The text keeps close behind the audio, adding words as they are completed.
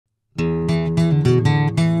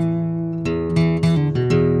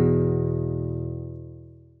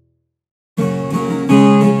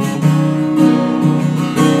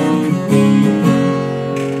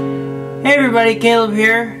Caleb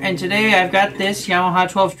here, and today I've got this Yamaha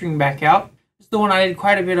 12 string back out. It's the one I did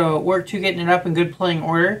quite a bit of work to getting it up in good playing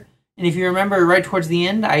order. And if you remember right towards the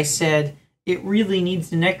end, I said it really needs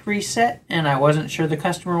the neck reset, and I wasn't sure the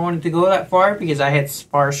customer wanted to go that far because I had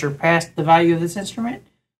far surpassed the value of this instrument.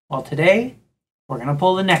 Well, today we're going to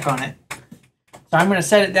pull the neck on it. So I'm going to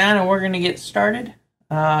set it down and we're going to get started.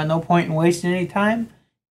 No point in wasting any time.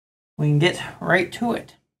 We can get right to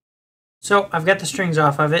it. So I've got the strings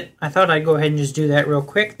off of it. I thought I'd go ahead and just do that real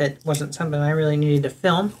quick. That wasn't something I really needed to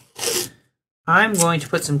film. I'm going to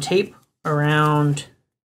put some tape around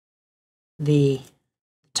the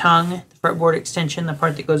tongue, the fretboard extension, the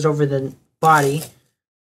part that goes over the body.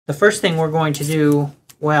 The first thing we're going to do,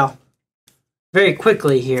 well, very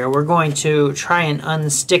quickly here, we're going to try and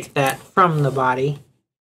unstick that from the body.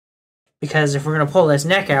 Because if we're going to pull this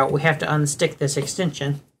neck out, we have to unstick this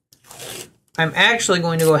extension. I'm actually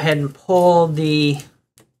going to go ahead and pull the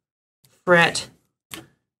fret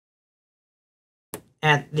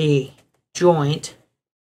at the joint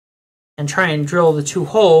and try and drill the two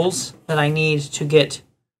holes that I need to get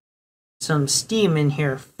some steam in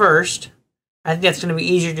here first. I think that's going to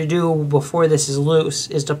be easier to do before this is loose,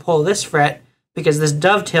 is to pull this fret, because this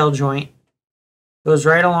dovetail joint goes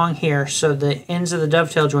right along here, so the ends of the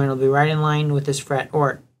dovetail joint will be right in line with this fret,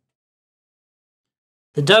 or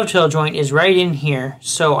the dovetail joint is right in here,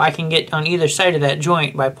 so I can get on either side of that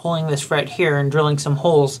joint by pulling this fret here and drilling some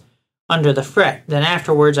holes under the fret. Then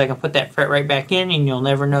afterwards I can put that fret right back in and you'll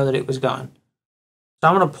never know that it was gone. So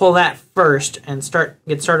I'm going to pull that first and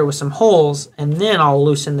get started with some holes, and then I'll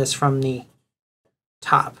loosen this from the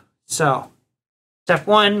top. So step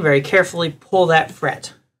one, very carefully pull that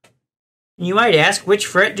fret. You might ask, which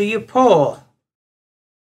fret do you pull?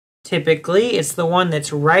 Typically it's the one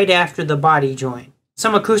that's right after the body joint.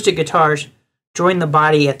 Some acoustic guitars join the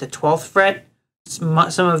body at the 12th fret. Some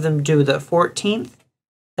of them do the 14th.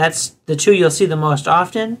 That's the two you'll see the most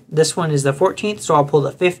often. This one is the 14th, so I'll pull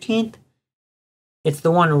the 15th. It's the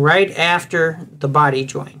one right after the body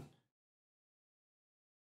joint.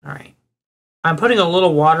 Alright. I'm putting a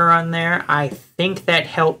little water on there. I think that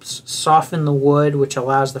helps soften the wood, which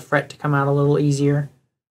allows the fret to come out a little easier.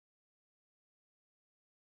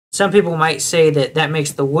 Some people might say that that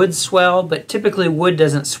makes the wood swell, but typically wood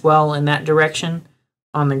doesn't swell in that direction.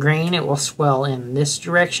 On the grain, it will swell in this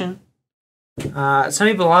direction. Some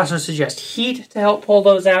people also suggest heat to help pull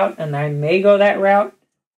those out, and I may go that route.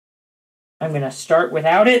 I'm going to start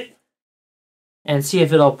without it and see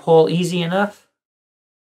if it'll pull easy enough.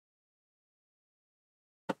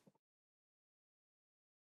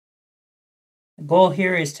 The goal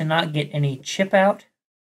here is to not get any chip out,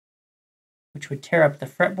 which would tear up the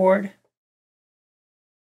fretboard.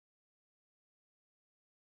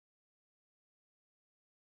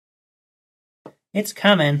 It's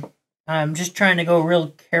coming. I'm just trying to go real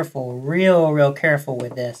careful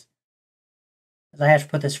with this, because I have to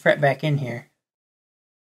put this fret back in here.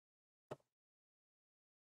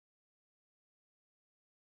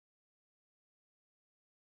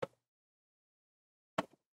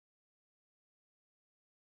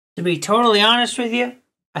 To be totally honest with you,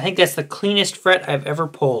 I think that's the cleanest fret I've ever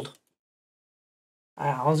pulled.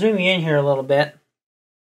 I'll zoom you in here a little bit.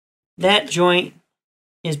 That joint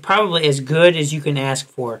is probably as good as you can ask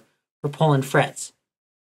for pulling frets.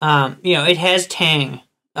 You know, it has tang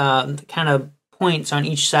kind of points on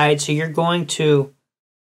each side, so you're going to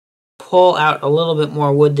pull out a little bit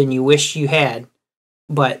more wood than you wish you had,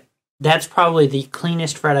 but that's probably the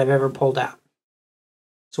cleanest fret I've ever pulled out.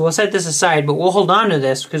 So we'll set this aside, but we'll hold on to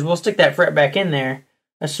this because we'll stick that fret back in there,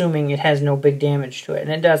 assuming it has no big damage to it,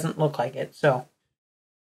 and it doesn't look like it. So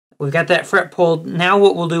we've got that fret pulled. Now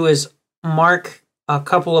what we'll do is mark a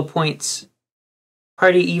couple of points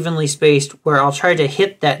pretty evenly spaced where I'll try to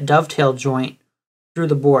hit that dovetail joint through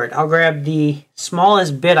the board. I'll grab the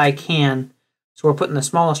smallest bit I can, so we're putting the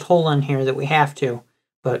smallest hole in here that we have to,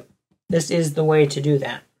 but this is the way to do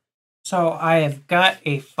that. So I have got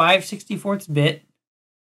a 5/64 bit,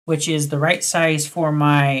 which is the right size for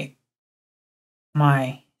my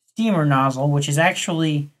steamer nozzle, which is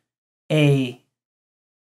actually a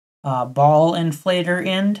ball inflator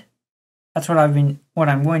end. That's what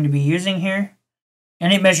I'm going to be using here.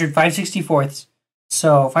 And it measured 5/64.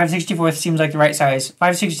 So 5/64 seems like the right size.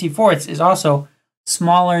 5/64 is also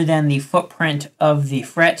smaller than the footprint of the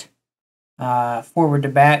fret, forward to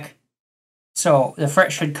back. So the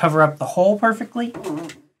fret should cover up the hole perfectly.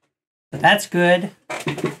 So that's good.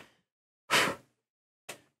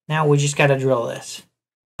 Now we just got to drill this.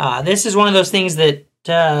 This is one of those things that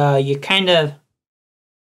you kind of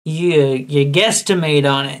you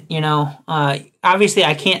guesstimate on it, you know. Obviously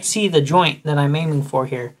I can't see the joint that I'm aiming for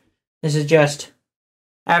here. This is just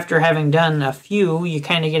after having done a few, you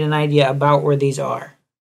kind of get an idea about where these are.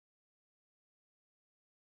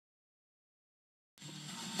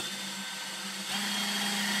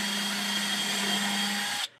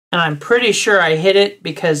 And I'm pretty sure I hit it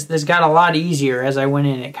because this got a lot easier as I went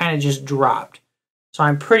in. It kind of just dropped. So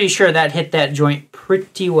I'm pretty sure that hit that joint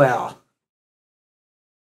pretty well.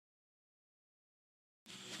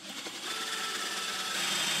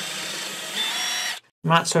 I'm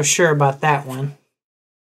not so sure about that one.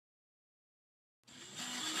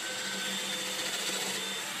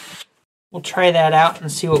 We'll try that out and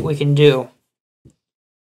see what we can do.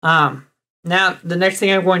 Now, the next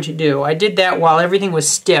thing I'm going to do, I did that while everything was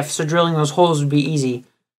stiff, so drilling those holes would be easy.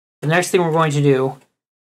 The next thing we're going to do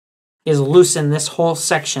is loosen this whole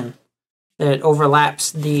section that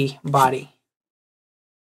overlaps the body.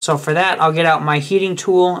 So for that, I'll get out my heating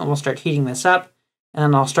tool and we'll start heating this up, and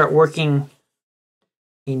then I'll start working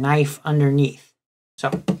a knife underneath. So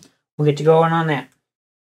we'll get to going on that.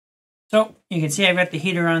 So you can see I've got the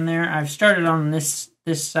heater on there. I've started on this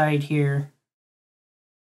side here.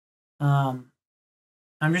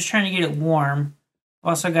 I'm just trying to get it warm. I've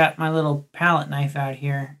also got my little palette knife out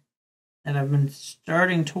here that I've been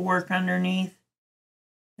starting to work underneath.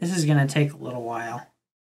 This is going to take a little while,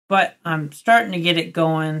 but I'm starting to get it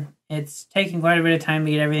going. It's taking quite a bit of time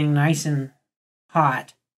to get everything nice and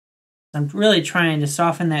hot. I'm really trying to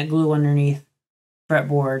soften that glue underneath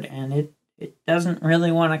fretboard, and it doesn't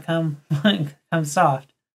really want to come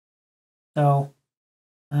soft. So,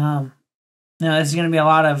 now this is going to be a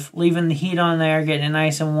lot of leaving the heat on there, getting it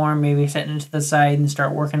nice and warm, maybe setting it to the side and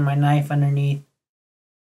start working my knife underneath.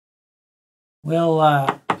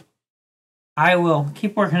 I will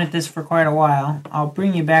keep working at this for quite a while. I'll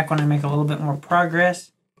bring you back when I make a little bit more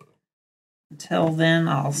progress. Until then,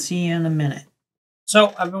 I'll see you in a minute.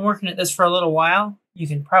 So I've been working at this for a little while. You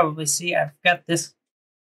can probably see I've got this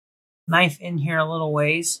knife in here a little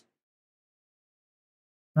ways.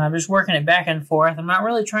 And I'm just working it back and forth. I'm not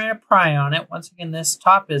really trying to pry on it. Once again, this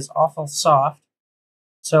top is awful soft.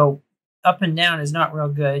 So up and down is not real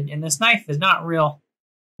good. And this knife is not real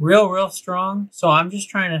strong. So I'm just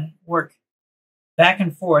trying to work back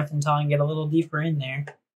and forth until I can get a little deeper in there.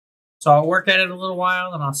 So I'll work at it a little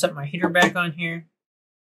while, and I'll set my heater back on here.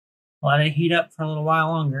 Let it heat up for a little while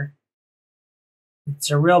longer. It's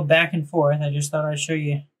a real back and forth. I just thought I'd show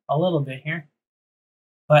you a little bit here.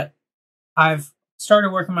 But I've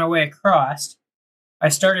started working my way across. I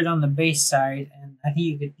started on the base side, and I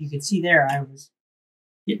think you could see there I was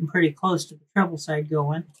getting pretty close to the treble side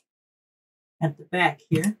going at the back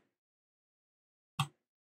here.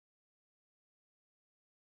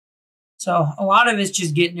 So a lot of it's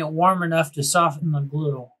just getting it warm enough to soften the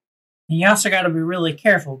glue. And you also got to be really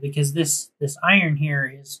careful because this iron here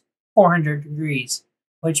is 400 degrees,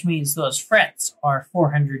 which means those frets are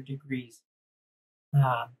 400 degrees.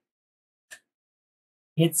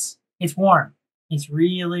 It's warm. It's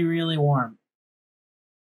really, really warm.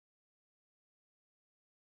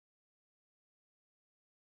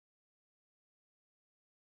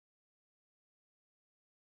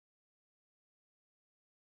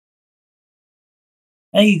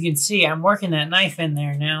 As you can see, I'm working that knife in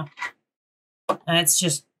there now. And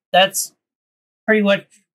that's pretty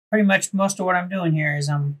much most of what I'm doing here is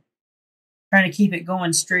I'm trying to keep it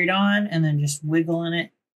going straight on and then just wiggling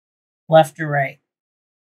it left or right.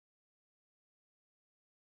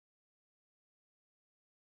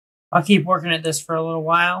 I'll keep working at this for a little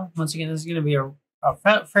while. Once again, this is going to be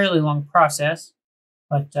a fairly long process,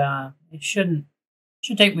 but it should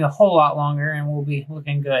take me a whole lot longer, and we'll be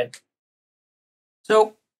looking good.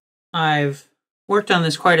 So I've worked on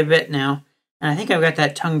this quite a bit now, and I think I've got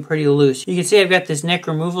that tongue pretty loose. You can see I've got this neck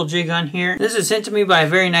removal jig on here. This is sent to me by a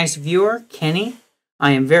very nice viewer, Kenny.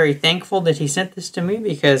 I am very thankful that he sent this to me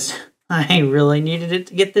because I really needed it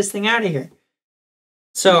to get this thing out of here.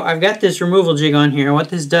 So I've got this removal jig on here. What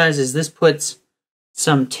this does is this puts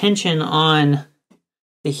some tension on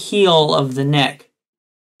the heel of the neck.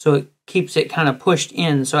 So it keeps it kind of pushed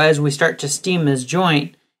in. So as we start to steam this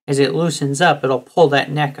joint, as it loosens up, it'll pull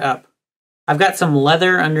that neck up. I've got some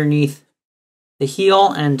leather underneath the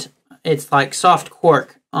heel, and it's like soft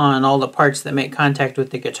cork on all the parts that make contact with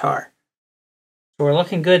the guitar. So we're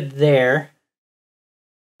looking good there.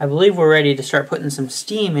 I believe we're ready to start putting some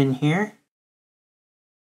steam in here.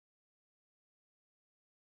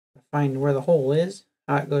 Find where the hole is,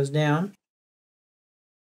 how it goes down.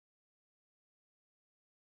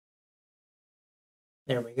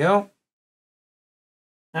 There we go.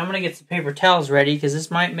 Now I'm going to get some paper towels ready because this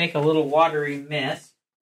might make a little watery mess.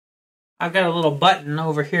 I've got a little button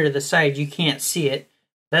over here to the side. You can't see it.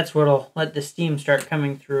 That's what'll let the steam start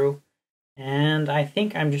coming through. And I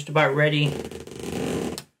think I'm just about ready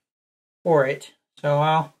for it. So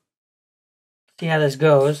I'll see how this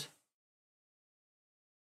goes.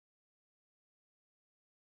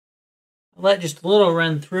 I'll let just a little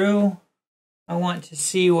run through. I want to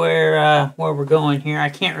see where we're going here. I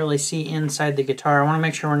can't really see inside the guitar. I want to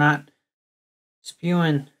make sure we're not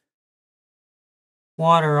spewing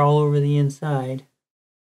water all over the inside.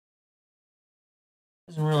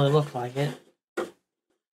 Doesn't really look like it.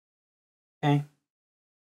 Okay.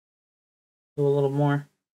 Do a little more.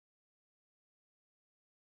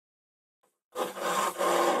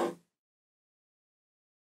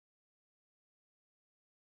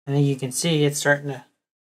 I think you can see it's starting to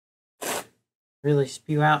really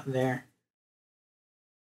spew out there.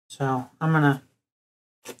 So I'm gonna,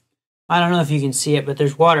 I don't know if you can see it, but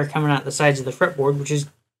there's water coming out the sides of the fretboard, which is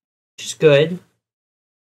good.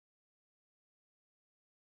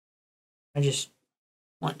 I just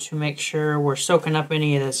want to make sure we're soaking up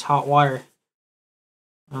any of this hot water.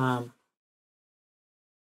 You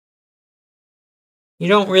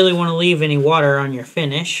don't really want to leave any water on your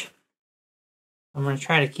finish. I'm going to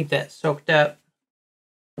try to keep that soaked up.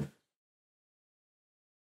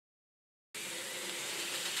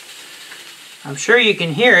 I'm sure you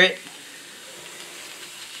can hear it.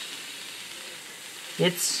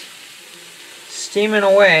 It's steaming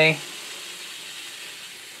away.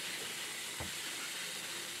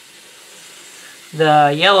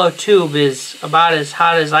 The yellow tube is about as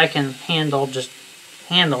hot as I can handle, just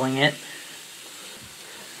handling it.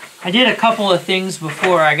 I did a couple of things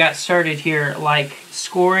before I got started here, like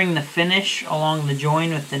scoring the finish along the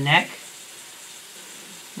join with the neck,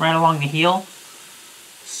 right along the heel,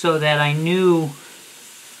 so that I knew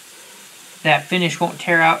that finish won't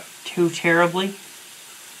tear out too terribly.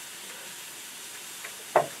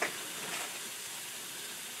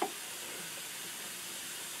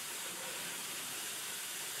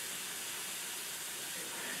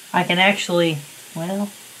 I can actually,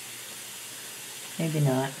 well, maybe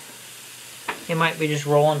not. It might be just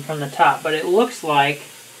rolling from the top, but it looks like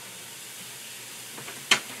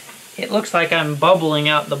I'm bubbling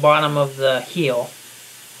out the bottom of the heel,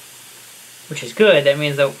 which is good. That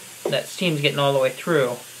means that steam's getting all the way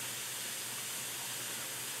through.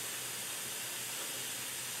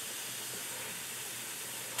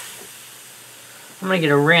 I'm gonna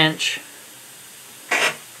get a wrench.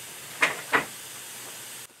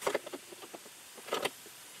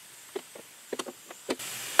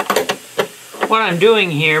 What I'm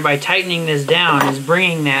doing here by tightening this down is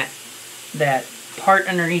bringing that part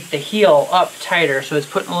underneath the heel up tighter, so it's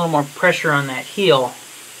putting a little more pressure on that heel.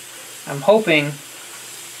 I'm hoping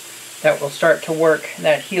that will start to work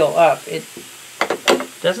that heel up. It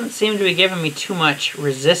doesn't seem to be giving me too much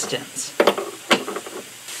resistance.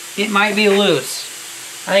 It might be loose.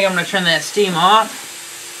 I think I'm going to turn that steam off.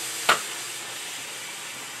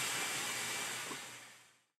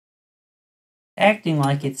 Acting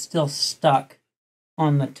like it's still stuck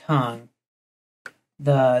on the tongue.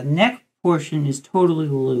 The neck portion is totally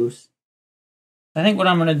loose. I think what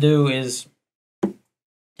I'm going to do is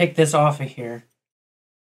take this off of here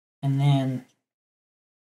and then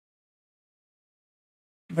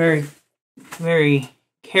very, very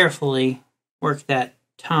carefully work that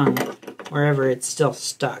tongue wherever it's still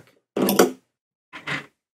stuck.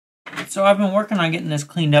 So I've been working on getting this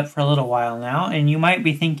cleaned up for a little while now, and you might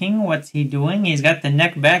be thinking, what's he doing? He's got the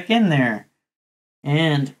neck back in there.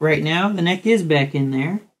 And right now, the neck is back in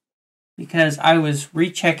there because I was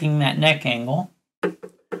rechecking that neck angle.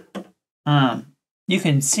 You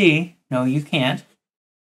can see, no you can't.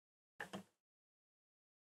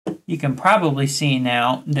 You can probably see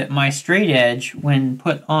now that my straight edge, when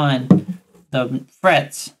put on the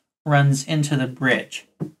frets, runs into the bridge.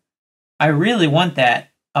 I really want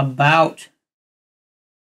that about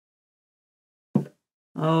a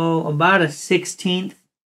 1/16,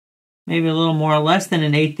 maybe a little more, less than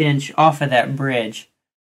an 1/8 inch off of that bridge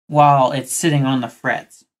while it's sitting on the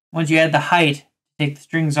frets. Once you add the height, take the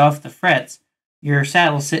strings off the frets, your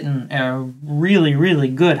saddle's sitting at a really, really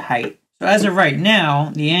good height. So as of right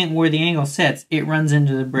now, where the angle sits, it runs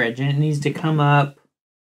into the bridge, and it needs to come up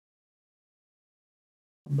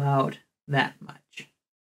about that much.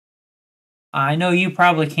 I know you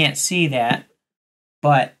probably can't see that,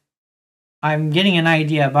 but I'm getting an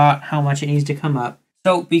idea about how much it needs to come up.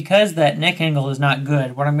 So because that neck angle is not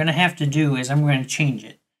good, what I'm going to have to do is I'm going to change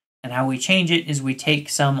it. And how we change it is we take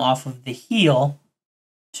some off of the heel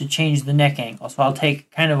to change the neck angle. So I'll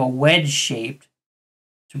take kind of a wedge shape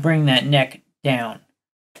to bring that neck down.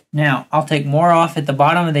 Now, I'll take more off at the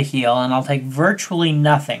bottom of the heel, and I'll take virtually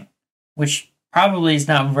nothing, which probably is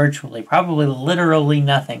not virtually, probably literally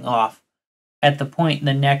nothing off at the point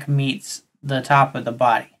the neck meets the top of the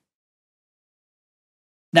body.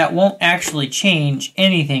 That won't actually change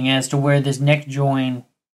anything as to where this neck join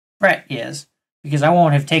fret is, because I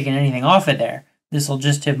won't have taken anything off of there. This will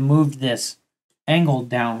just have moved this angle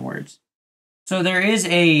downwards. So there is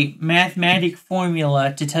a mathematic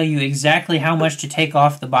formula to tell you exactly how much to take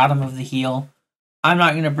off the bottom of the heel. I'm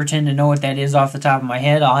not going to pretend to know what that is off the top of my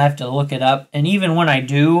head. I'll have to look it up. And even when I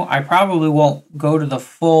do, I probably won't go to the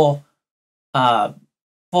full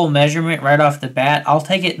measurement right off the bat. I'll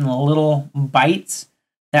take it in little bites.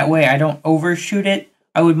 That way I don't overshoot it.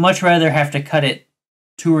 I would much rather have to cut it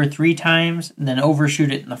 2 or 3 times than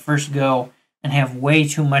overshoot it in the first go and have way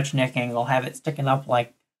too much neck angle, have it sticking up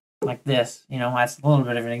like this. You know, that's a little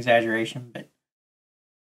bit of an exaggeration, but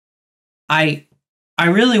I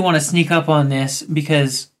really want to sneak up on this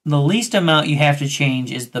because the least amount you have to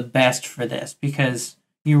change is the best for this, because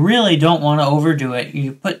you really don't want to overdo it.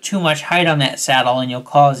 You put too much height on that saddle and you'll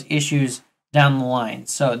cause issues down the line.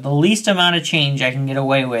 So the least amount of change I can get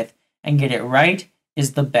away with and get it right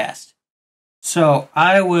is the best. So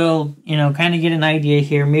I will, you know, kind of get an idea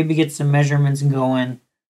here, maybe get some measurements going,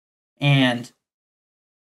 and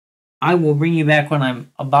I will bring you back when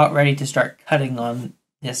I'm about ready to start cutting on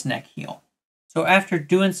this neck heel. So after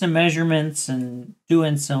doing some measurements and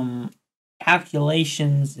doing some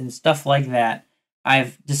calculations and stuff like that,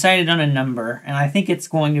 I've decided on a number, and I think it's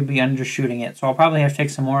going to be undershooting it, so I'll probably have to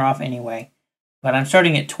take some more off anyway. But I'm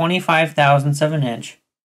starting at 25 thousandths of an inch.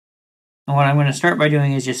 And what I'm going to start by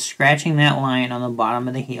doing is just scratching that line on the bottom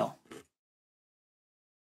of the heel.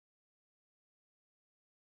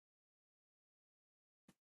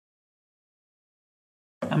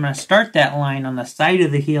 I'm going to start that line on the side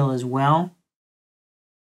of the heel as well.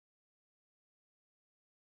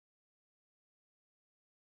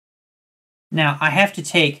 Now I have to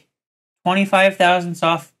take 25 thousandths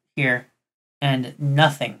off here and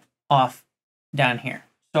nothing off down here.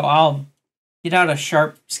 So I'll get out a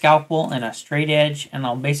sharp scalpel and a straight edge, and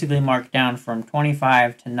I'll basically mark down from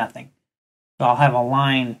 25 to nothing. So I'll have a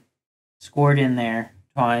line scored in there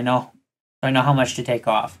so I know how much to take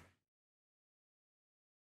off.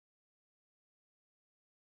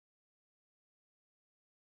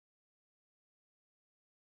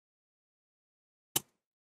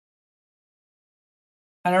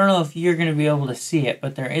 I don't know if you're going to be able to see it,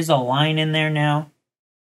 but there is a line in there now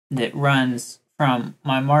that runs from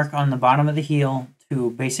my mark on the bottom of the heel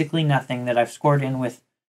to basically nothing that I've scored in with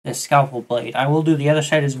this scalpel blade. I will do the other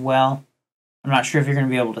side as well. I'm not sure if you're going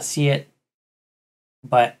to be able to see it,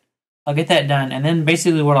 but I'll get that done. And then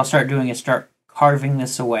basically what I'll start doing is start carving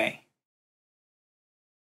this away.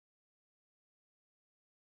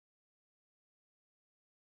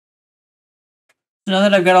 So now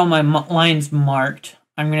that I've got all my lines marked,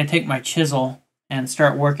 I'm going to take my chisel and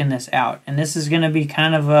start working this out. And this is going to be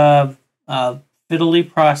kind of a fiddly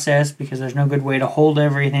process because there's no good way to hold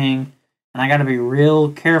everything. And I got to be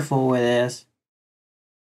real careful with this.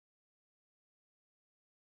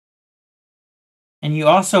 And you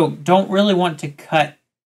also don't really want to cut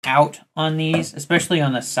out on these, especially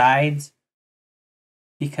on the sides,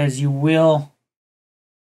 because you will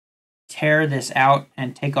tear this out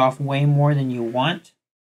and take off way more than you want.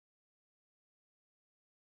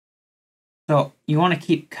 So you want to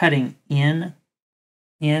keep cutting into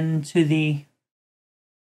the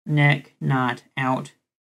neck, not out.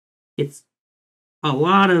 It's a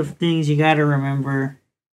lot of things you got to remember.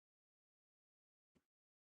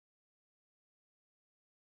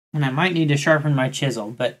 And I might need to sharpen my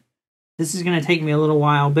chisel, but this is going to take me a little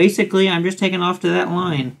while. Basically, I'm just taking off to that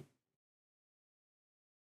line.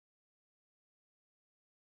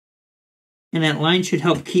 And that line should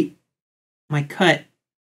help keep my cut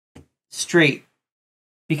straight.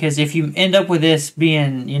 Because if you end up with this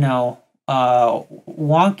being,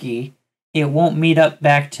 wonky, it won't meet up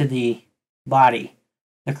back to the body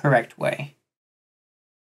the correct way.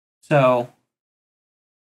 So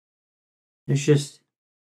there's just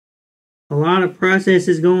a lot of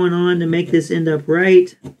processes going on to make this end up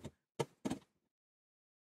right.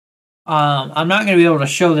 I'm not going to be able to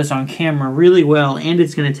show this on camera really well, and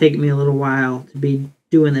it's going to take me a little while to be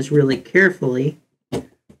doing this really carefully,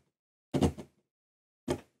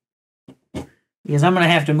 because I'm going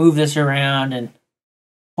to have to move this around and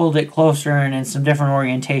hold it closer and in some different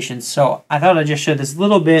orientations. So I thought I'd just show this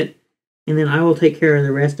little bit, and then I will take care of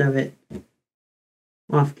the rest of it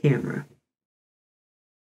off camera.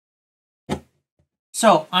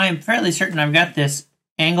 So I'm fairly certain I've got this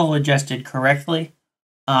angle adjusted correctly.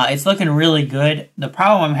 It's looking really good. The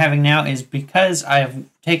problem I'm having now is because I've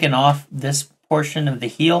taken off this portion of the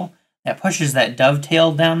heel that pushes that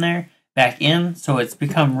dovetail down there back in, so it's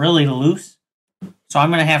become really loose. So I'm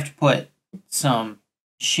going to have to put some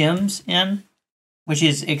shims in, which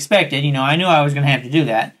is expected. You know, I knew I was going to have to do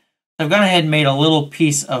that. So I've gone ahead and made a little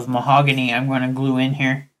piece of mahogany I'm going to glue in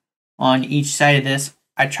here on each side of this.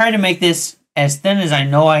 I try to make this as thin as I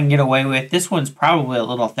know I can get away with. This one's probably a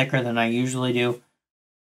little thicker than I usually do.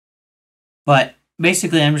 But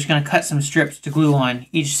basically, I'm just going to cut some strips to glue on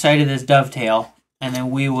each side of this dovetail, and then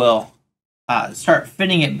we will start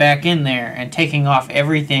fitting it back in there and taking off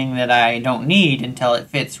everything that I don't need until it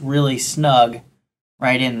fits really snug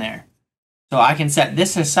right in there. So I can set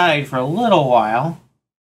this aside for a little while.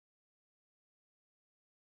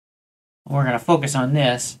 We're going to focus on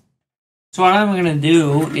this. So what I'm going to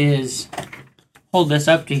do is hold this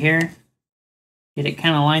up to here, get it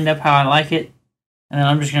kind of lined up how I like it, and then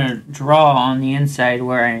I'm just going to draw on the inside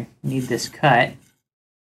where I need this cut.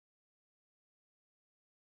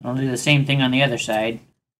 I'll do the same thing on the other side.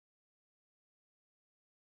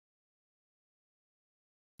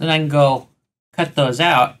 Then I can go cut those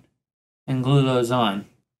out and glue those on.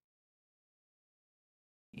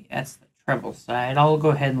 That's the treble side. I'll go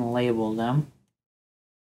ahead and label them.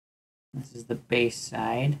 This is the bass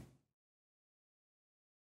side.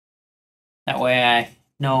 That way I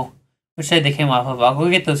know which side they came off of. I'll go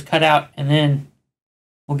get those cut out and then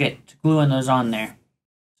we'll get to gluing those on there.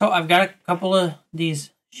 So I've got a couple of these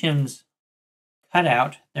shims cut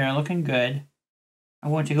out. They're looking good. I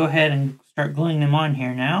want to go ahead and start gluing them on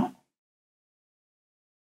here now.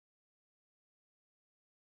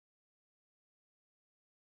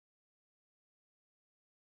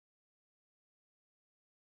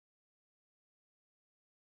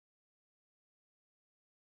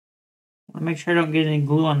 I want to make sure I don't get any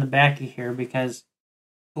glue on the back of here because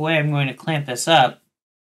the way I'm going to clamp this up,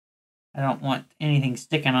 I don't want anything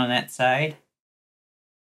sticking on that side.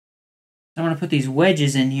 I'm going to put these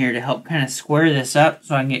wedges in here to help kind of square this up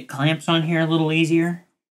so I can get clamps on here a little easier.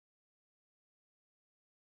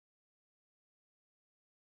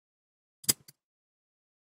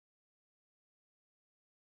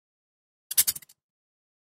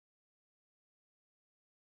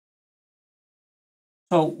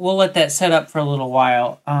 So we'll let that set up for a little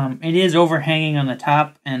while. It is overhanging on the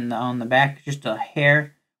top and on the back just a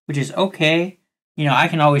hair, which is okay. You know, I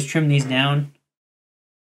can always trim these down.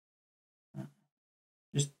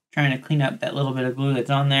 Just trying to clean up that little bit of glue that's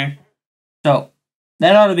on there. So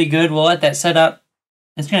that ought to be good. We'll let that set up.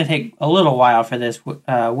 It's going to take a little while for this wood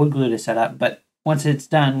glue to set up, but once it's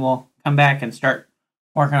done, we'll come back and start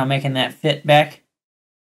working on making that fit back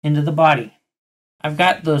into the body. I've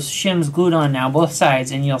got those shims glued on now, both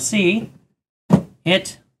sides, and you'll see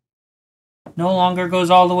it no longer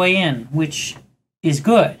goes all the way in, which is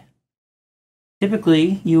good.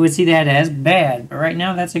 Typically, you would see that as bad, but right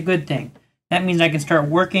now that's a good thing. That means I can start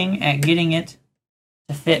working at getting it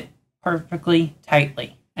to fit perfectly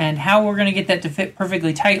tightly. And how we're going to get that to fit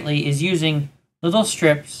perfectly tightly is using little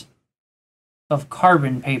strips of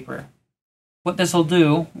carbon paper. What this will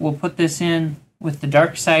do, we'll put this in with the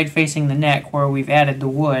dark side facing the neck where we've added the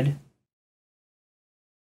wood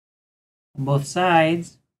on both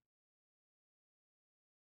sides.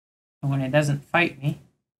 And when it doesn't fight me,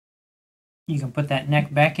 you can put that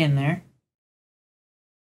neck back in there.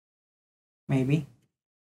 Maybe.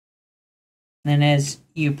 Then as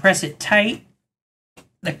you press it tight,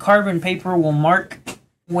 the carbon paper will mark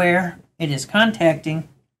where it is contacting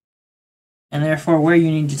and therefore where you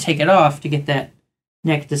need to take it off to get that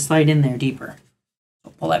neck to slide in there deeper.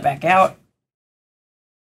 So pull that back out.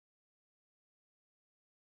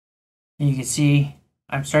 And you can see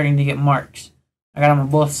I'm starting to get marks. I got them on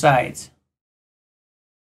both sides.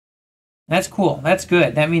 That's cool. That's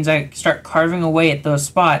good. That means I start carving away at those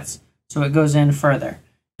spots so it goes in further.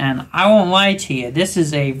 And I won't lie to you, this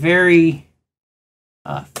is a very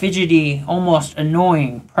fidgety, almost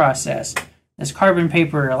annoying process. This carbon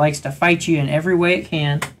paper likes to fight you in every way it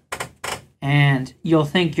can. And you'll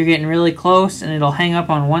think you're getting really close and it'll hang up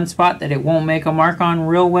on one spot that it won't make a mark on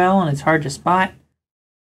real well and it's hard to spot.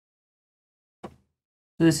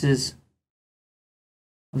 This is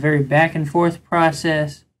a very back and forth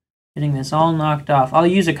process, getting this all knocked off. I'll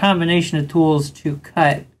use a combination of tools to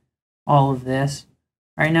cut all of this.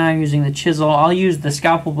 Right now I'm using the chisel. I'll use the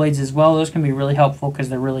scalpel blades as well. Those can be really helpful because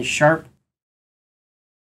they're really sharp.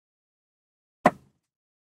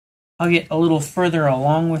 I'll get a little further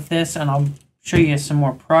along with this and I'll show you some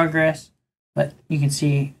more progress. But you can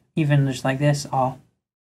see, even just like this, I'll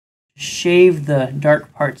shave the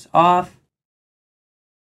dark parts off.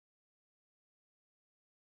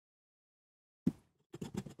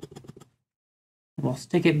 We'll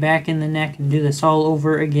stick it back in the neck and do this all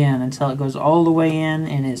over again until it goes all the way in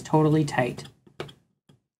and is totally tight.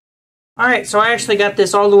 Alright, so I actually got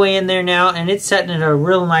this all the way in there now, and it's setting at a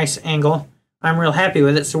real nice angle. I'm real happy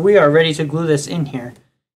with it, so we are ready to glue this in here.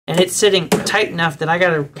 And it's sitting tight enough that I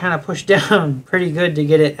gotta kind of push down pretty good to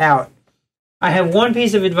get it out. I have one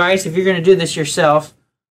piece of advice if you're going to do this yourself.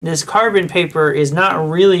 This carbon paper is not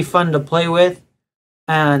really fun to play with.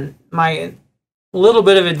 And my little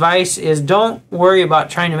bit of advice is don't worry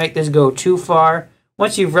about trying to make this go too far.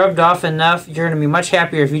 Once you've rubbed off enough, you're going to be much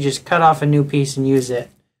happier if you just cut off a new piece and use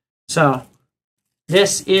it. So,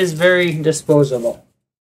 this is very disposable.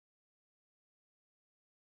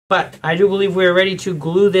 But I do believe we're ready to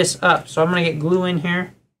glue this up. So I'm going to get glue in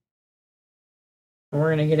here. And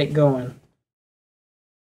we're going to get it going.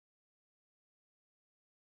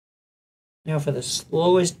 Now for the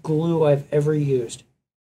slowest glue I've ever used.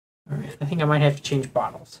 Alright, I think I might have to change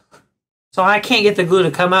bottles. So I can't get the glue to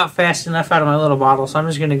come out fast enough out of my little bottle, so I'm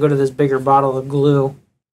just going to go to this bigger bottle of glue.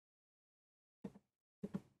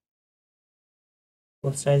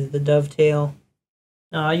 Both sides of the dovetail.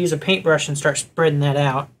 Now I'll use a paintbrush and start spreading that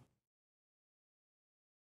out.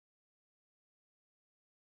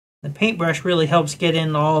 The paintbrush really helps get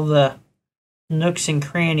in all the nooks and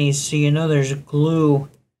crannies so you know there's glue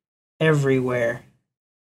everywhere.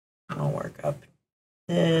 I'll work up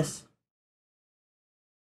this.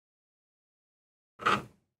 And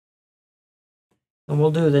we'll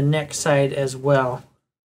do the neck side as well,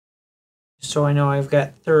 so I know I've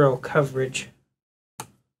got thorough coverage.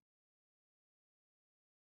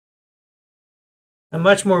 I'm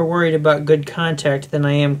much more worried about good contact than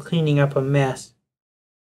I am cleaning up a mess.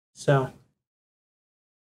 So,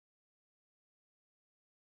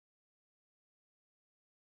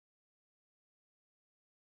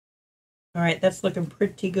 alright, that's looking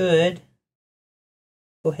pretty good.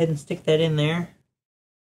 Go ahead and stick that in there.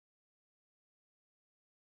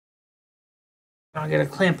 I'll get a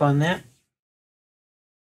clamp on that.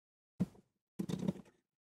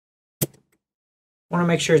 Want to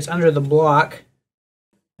make sure it's under the block.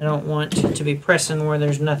 I don't want it to be pressing where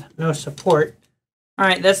there's no support.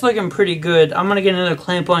 Alright, that's looking pretty good. I'm going to get another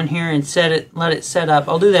clamp on here and let it set up.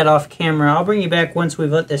 I'll do that off camera. I'll bring you back once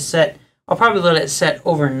we've let this set. I'll probably let it set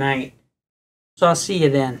overnight. So I'll see you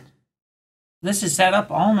then. This is set up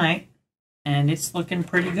all night, and it's looking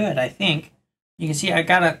pretty good, I think. You can see I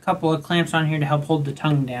got a couple of clamps on here to help hold the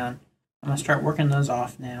tongue down. I'm going to start working those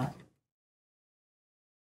off now.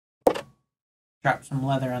 Drop some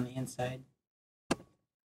leather on the inside.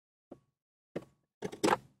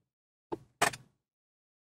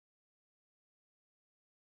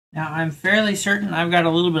 Now I'm fairly certain I've got a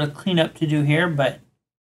little bit of cleanup to do here, but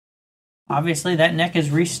obviously that neck is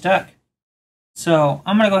restuck. So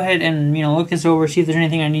I'm going to go ahead and look this over, see if there's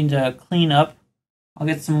anything I need to clean up. I'll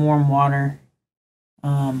get some warm water.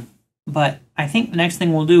 But I think the next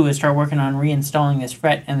thing we'll do is start working on reinstalling this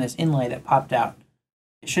fret and this inlay that popped out.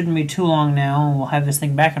 It shouldn't be too long now, and we'll have this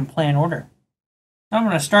thing back in play and order. So I'm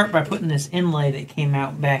going to start by putting this inlay that came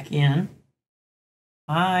out back in.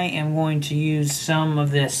 I am going to use some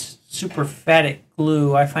of this super phatic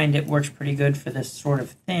glue. I find it works pretty good for this sort of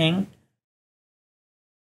thing.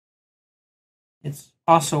 It's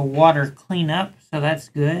also water cleanup, so that's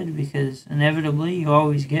good because inevitably you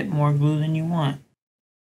always get more glue than you want.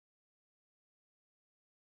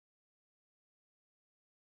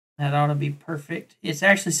 That ought to be perfect. It's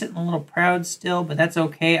actually sitting a little proud still, but that's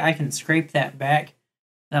okay. I can scrape that back.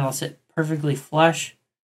 That'll sit perfectly flush,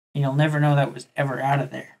 and you'll never know that was ever out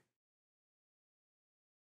of there.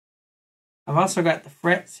 I've also got the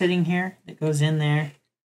fret sitting here that goes in there,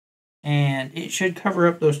 and it should cover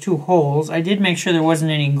up those two holes. I did make sure there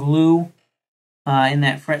wasn't any glue in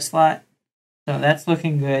that fret slot, so that's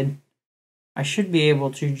looking good. I should be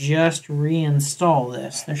able to just reinstall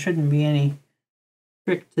this. There shouldn't be any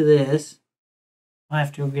trick to this. I'll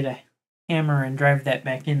have to go get a hammer and drive that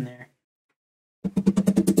back in there.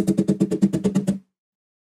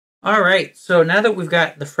 Alright, so now that we've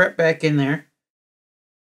got the fret back in there,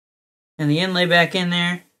 and the inlay back in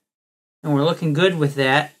there, and we're looking good with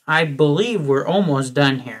that, I believe we're almost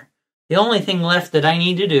done here. The only thing left that I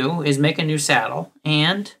need to do is make a new saddle,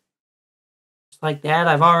 and just like that,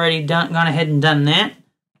 I've already gone ahead and done that.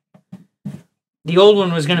 The old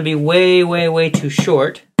one was going to be way, way, way too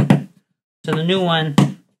short, so the new one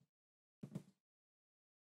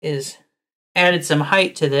is added some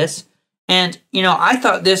height to this. And, I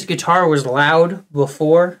thought this guitar was loud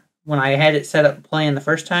before when I had it set up playing the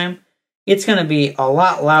first time. It's going to be a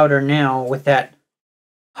lot louder now with that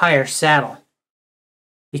higher saddle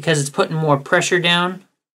because it's putting more pressure down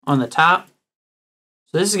on the top.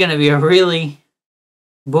 So this is going to be a really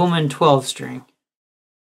booming 12 string.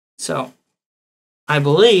 So I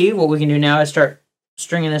believe what we can do now is start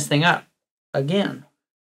stringing this thing up again.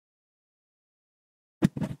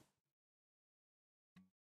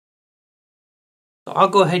 So I'll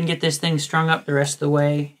go ahead and get this thing strung up the rest of the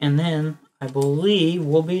way, and then I believe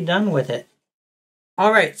we'll be done with it.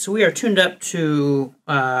 Alright, so we are tuned up to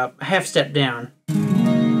a half step down,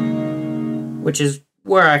 which is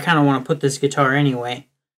where I kind of want to put this guitar anyway.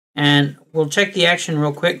 And we'll check the action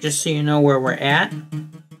real quick just so you know where we're at.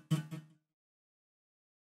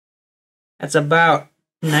 That's about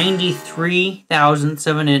 93 thousandths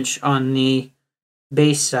of an inch on the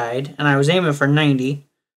bass side, and I was aiming for 90.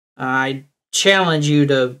 I challenge you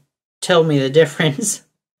to tell me the difference.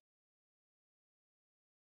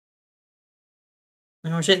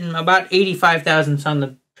 And we're sitting about 85 thousandths on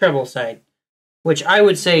the treble side, which I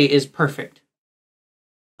would say is perfect.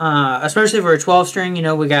 Especially for a 12 string, you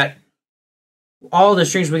know, we got all the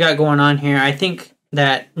strings we got going on here. I think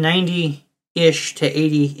that 90-ish to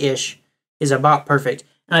 80-ish is about perfect.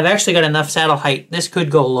 And I've actually got enough saddle height. This could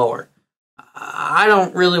go lower. I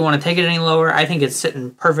don't really want to take it any lower. I think it's sitting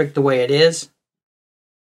perfect the way it is.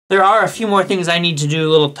 There are a few more things I need to do,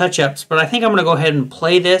 little touch-ups, but I think I'm going to go ahead and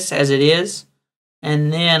play this as it is.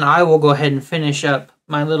 And then I will go ahead and finish up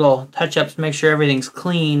my little touch-ups, make sure everything's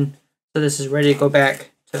clean, so this is ready to go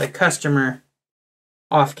back to the customer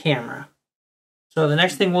off camera. So the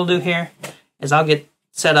next thing we'll do here is I'll get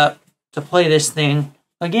set up to play this thing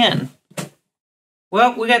again.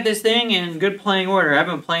 Well, we got this thing in good playing order. I've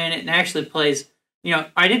been playing it and it actually plays, you know,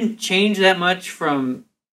 I didn't change that much from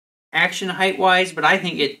action height-wise, but I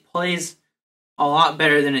think it plays a lot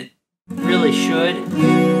better than it really should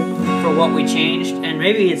for what we changed. And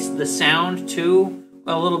maybe it's the sound too,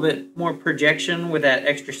 a little bit more projection with that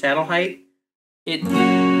extra saddle height. It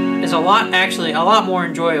is a lot more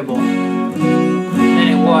enjoyable than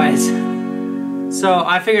it was. So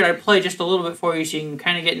I figured I'd play just a little bit for you so you can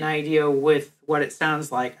kind of get an idea with what it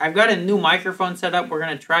sounds like. I've got a new microphone set up. We're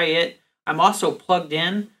going to try it. I'm also plugged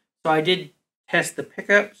in, so I did test the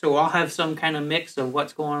pickup, so I'll have some kind of mix of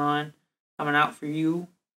what's going on coming out for you.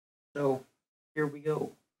 So here we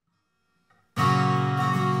go.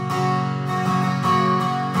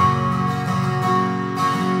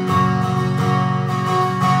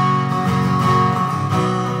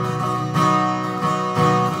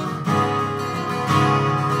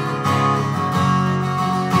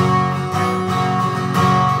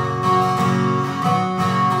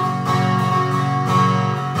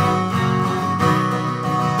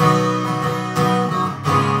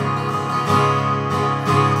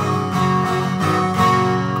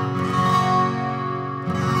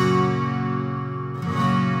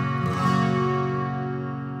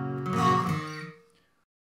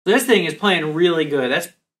 This thing is playing really good. That's,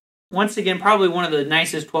 once again, probably one of the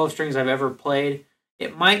nicest 12 strings I've ever played.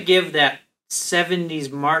 It might give that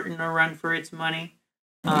 70s Martin a run for its money.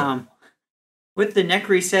 With the neck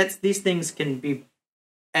resets, these things can be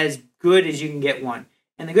as good as you can get one.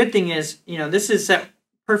 And the good thing is, you know, this is set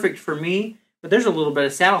perfect for me, but there's a little bit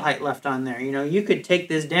of saddle height left on there. You know, you could take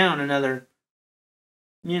this down another,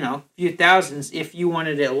 you know, few thousandths if you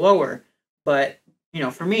wanted it lower. But, you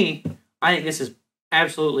know, for me, I think this is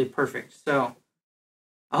absolutely perfect. So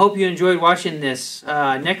I hope you enjoyed watching this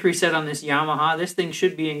neck reset on this Yamaha. This thing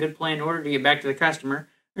should be in good playing order to get back to the customer.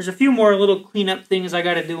 There's a few more little cleanup things I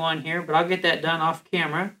got to do on here, but I'll get that done off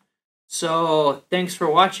camera. So thanks for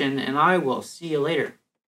watching, and I will see you later.